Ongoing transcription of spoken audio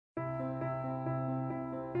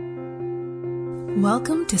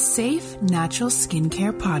Welcome to Safe Natural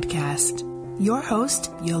Skincare Podcast. Your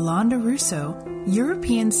host, Yolanda Russo,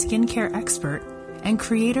 European skincare expert and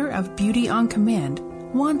creator of Beauty on Command,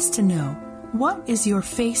 wants to know, what is your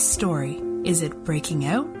face story? Is it breaking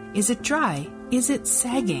out? Is it dry? Is it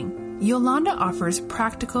sagging? Yolanda offers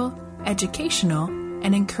practical, educational,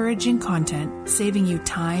 and encouraging content, saving you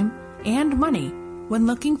time and money when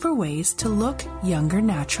looking for ways to look younger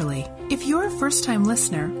naturally. If you're a first-time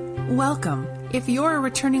listener, welcome. If you're a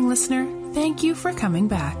returning listener, thank you for coming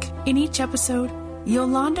back. In each episode,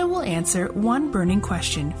 Yolanda will answer one burning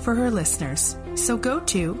question for her listeners. So go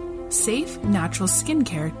to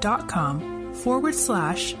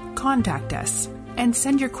safenaturalskincare.com/contact us and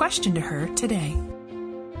send your question to her today.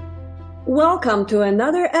 Welcome to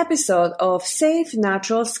another episode of Safe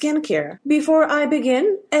Natural Skincare. Before I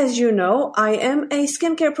begin, as you know, I am a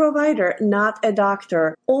skincare provider, not a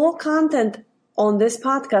doctor. All content on this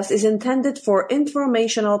podcast is intended for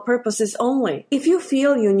informational purposes only. If you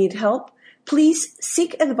feel you need help, please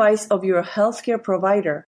seek advice of your healthcare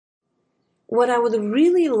provider. What I would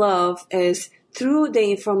really love is, through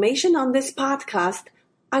the information on this podcast,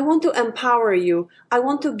 I want to empower you. I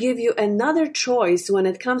want to give you another choice when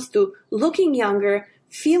it comes to looking younger,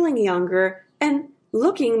 feeling younger, and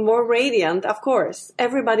looking more radiant, of course.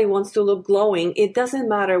 Everybody wants to look glowing. It doesn't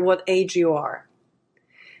matter what age you are.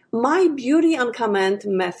 My Beauty on Command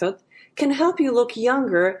method can help you look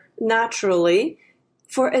younger naturally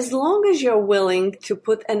for as long as you're willing to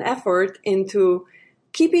put an effort into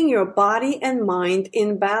keeping your body and mind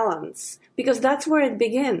in balance, because that's where it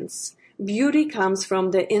begins. Beauty comes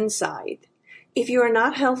from the inside. If you are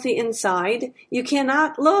not healthy inside, you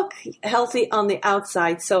cannot look healthy on the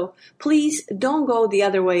outside. So please don't go the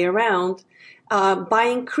other way around,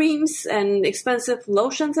 buying creams and expensive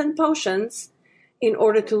lotions and potions in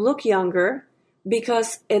order to look younger,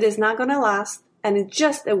 because it is not going to last and it's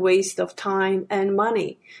just a waste of time and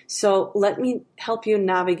money. So let me help you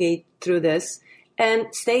navigate through this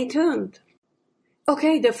and stay tuned.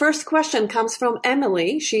 Okay, the first question comes from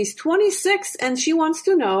Emily. She's 26 and she wants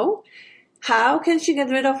to know, how can she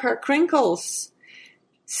get rid of her crinkles?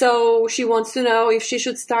 So she wants to know if she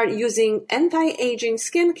should start using anti-aging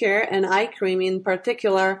skincare and eye cream in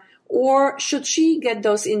particular, or should she get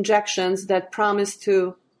those injections that promise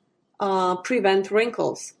to prevent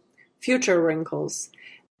wrinkles, future wrinkles?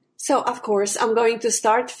 So, of course, I'm going to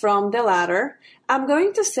start from the latter. I'm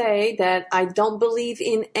going to say that I don't believe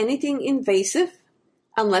in anything invasive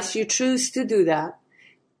unless you choose to do that.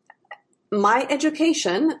 My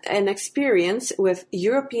education and experience with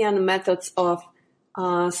European methods of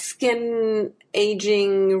skin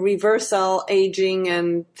aging, reversal aging,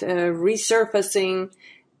 and resurfacing,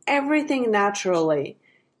 everything naturally.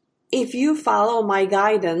 If you follow my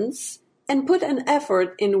guidance and put an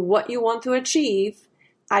effort in what you want to achieve,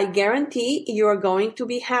 I guarantee you're going to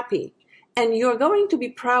be happy and you're going to be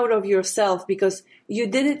proud of yourself because you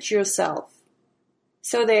did it yourself.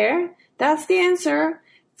 So that's the answer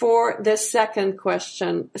for the second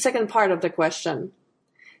part of the question.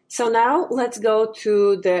 So now let's go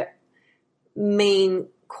to the main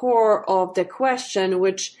core of the question,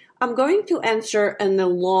 which I'm going to answer in a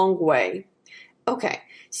long way. Okay,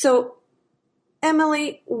 so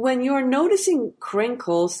Emily, when you're noticing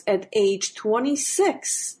crinkles at age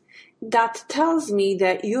 26, that tells me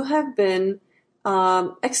that you have been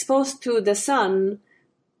exposed to the sun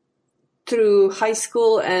through high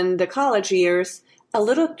school and the college years a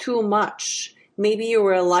little too much. Maybe you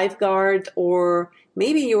were a lifeguard, or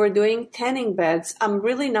maybe you were doing tanning beds. I'm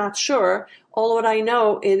really not sure. All what I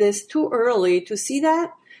know, it is too early to see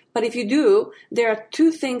that. But if you do, there are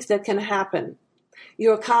two things that can happen.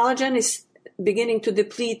 Your collagen is beginning to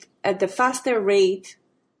deplete at the faster rate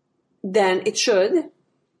than it should,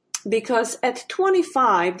 because at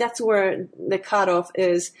 25, that's where the cutoff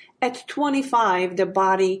is. At 25, the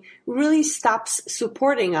body really stops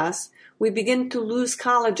supporting us. We begin to lose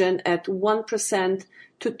collagen at 1%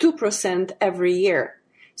 to 2% every year.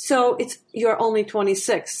 So you're only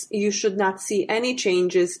 26. You should not see any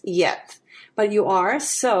changes yet. But you are.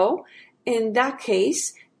 So in that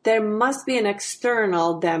case, there must be an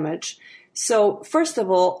external damage. So first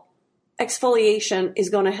of all, exfoliation is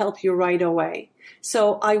going to help you right away.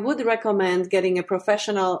 So I would recommend getting a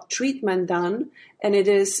professional treatment done, and it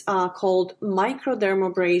is called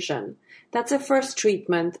microdermabrasion. That's a first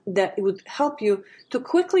treatment that would help you to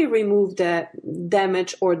quickly remove the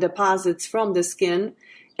damage or deposits from the skin.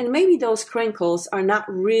 And maybe those crinkles are not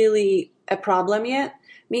really a problem yet.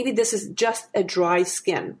 Maybe this is just a dry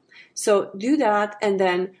skin. So do that, and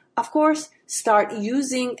then, of course, start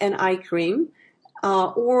using an eye cream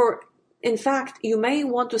or In fact, you may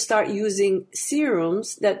want to start using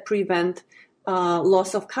serums that prevent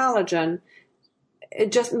loss of collagen.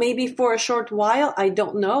 Just maybe for a short while, I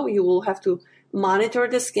don't know. You will have to monitor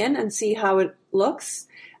the skin and see how it looks.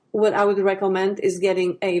 What I would recommend is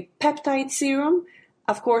getting a peptide serum.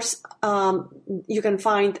 Of course, you can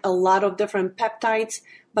find a lot of different peptides,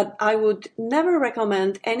 but I would never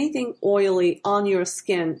recommend anything oily on your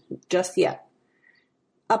skin just yet.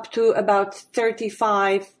 Up to about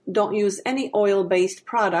 35, don't use any oil-based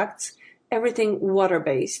products, everything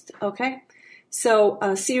water-based, okay? So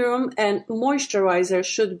serum and moisturizer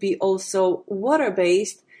should be also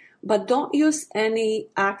water-based, but don't use any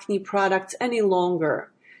acne products any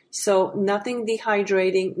longer. So nothing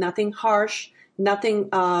dehydrating, nothing harsh, nothing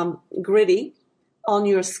gritty on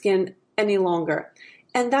your skin any longer.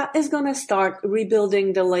 And that is going to start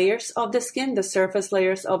rebuilding the layers of the skin, the surface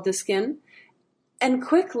layers of the skin. And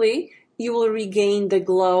quickly, you will regain the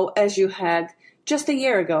glow as you had just a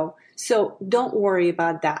year ago. So don't worry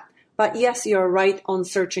about that. But yes, you're right on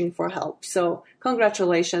searching for help. So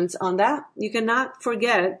congratulations on that. You cannot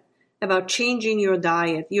forget about changing your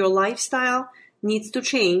diet. Your lifestyle needs to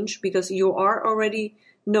change because you are already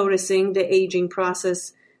noticing the aging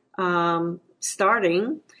process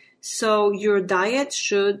starting. So your diet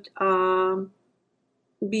should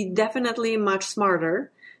be definitely much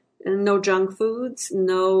smarter. No junk foods,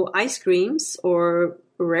 no ice creams, or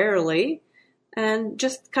rarely, and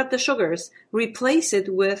just cut the sugars. Replace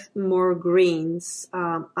it with more greens.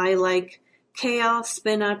 I like kale,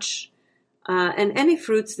 spinach, and any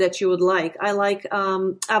fruits that you would like. I like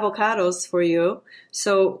avocados for you.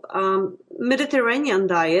 So Mediterranean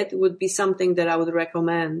diet would be something that I would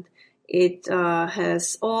recommend. It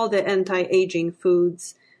has all the anti-aging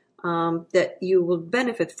foods that you will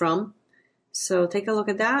benefit from. So take a look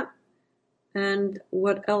at that. And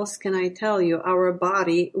what else can I tell you? Our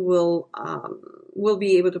body will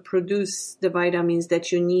be able to produce the vitamins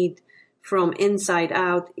that you need from inside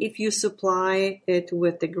out if you supply it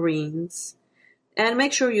with the greens. And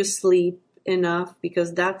make sure you sleep enough,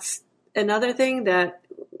 because that's another thing that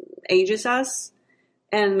ages us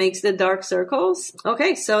and makes the dark circles.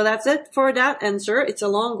 Okay, so that's it for that answer. It's a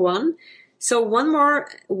long one. So one more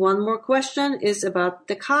question is about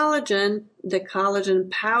the collagen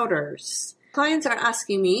powders. Clients are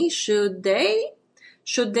asking me, should they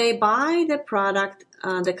buy the product,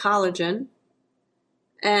 the collagen,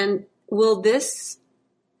 and will this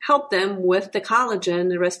help them with the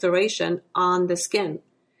collagen restoration on the skin?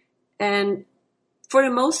 And for the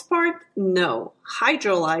most part, no.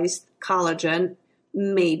 Hydrolyzed collagen,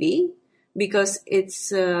 maybe, because it's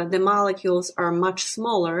the molecules are much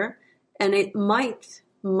smaller, and it might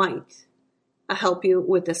help you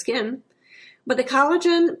with the skin. But the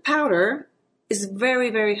collagen powder is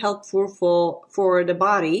very, very helpful for the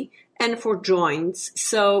body and for joints.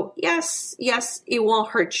 So yes, it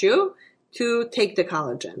won't hurt you to take the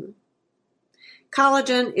collagen.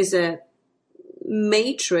 Collagen is a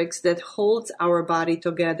matrix that holds our body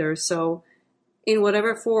together. So in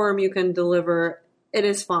whatever form you can deliver, it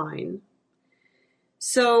is fine.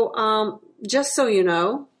 So just so you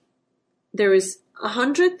know, there is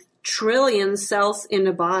 100 trillion cells in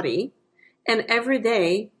the body, and every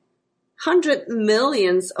day, 100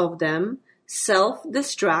 million of them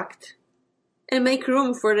self-destruct and make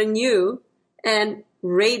room for the new and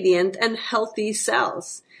radiant and healthy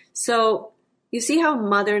cells. So you see how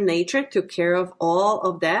Mother Nature took care of all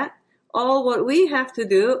of that? All what we have to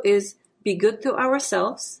do is be good to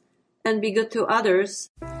ourselves and be good to others.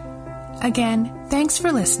 Again, thanks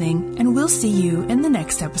for listening, and we'll see you in the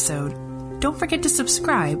next episode. Don't forget to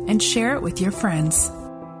subscribe and share it with your friends.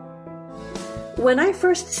 When I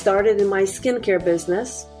first started in my skincare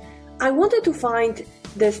business, I wanted to find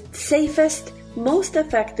the safest, most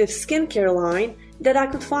effective skincare line that I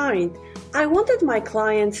could find. I wanted my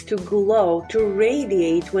clients to glow, to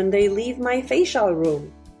radiate when they leave my facial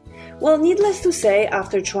room. Well, needless to say,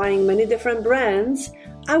 after trying many different brands,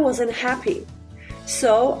 I wasn't happy.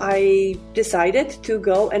 So I decided to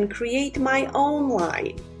go and create my own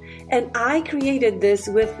line. And I created this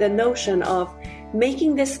with the notion of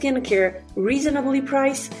making the skincare reasonably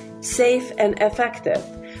priced, safe, and effective.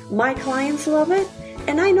 My clients love it,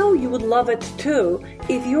 and I know you would love it too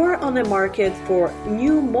if you're on the market for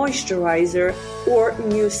new moisturizer or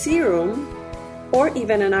new serum or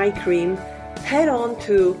even an eye cream. Head on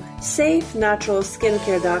to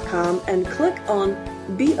safenaturalskincare.com and click on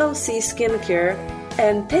BOC Skincare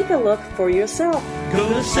and take a look for yourself. Go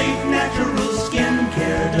to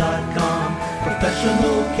safenaturalskincare.com.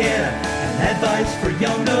 Professional care and advice for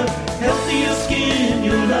younger, healthier skin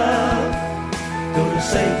you love. Go to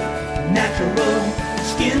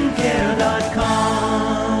safenaturalskincare.com.